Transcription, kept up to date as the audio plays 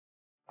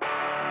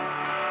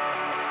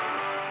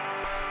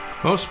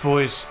Most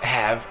boys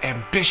have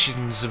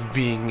ambitions of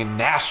being an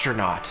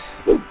astronaut,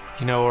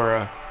 you know, or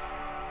a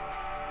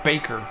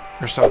baker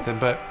or something,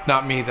 but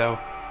not me though.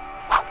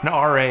 An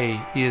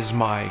RA is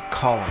my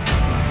calling.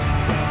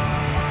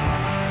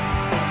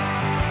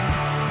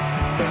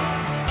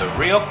 The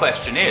real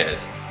question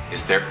is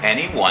there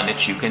anyone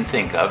that you can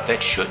think of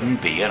that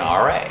shouldn't be an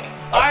RA?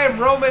 I am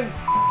Roman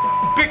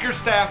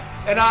Bickerstaff,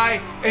 and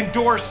I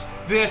endorse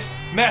this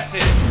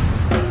message.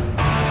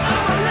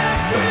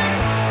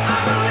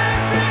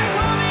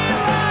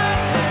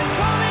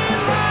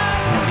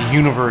 The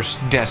universe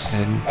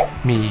destined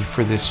me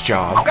for this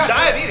job.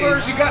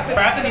 Diabetes. You got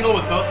grab the needle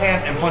with both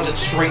hands and plunge it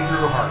straight through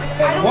her heart.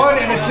 And one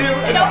and a two.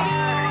 And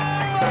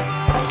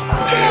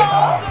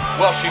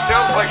well, she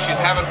sounds like she's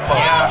having fun.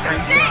 Yeah. Are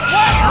you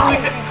sure we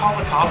didn't call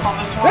the cops on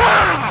this one?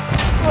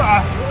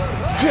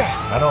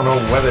 I don't know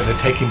whether to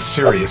take him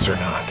serious or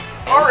not.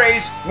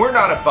 RAs, we're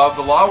not above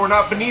the law. We're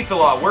not beneath the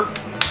law. We're,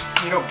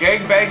 you know,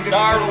 gangbanged.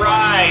 All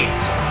right.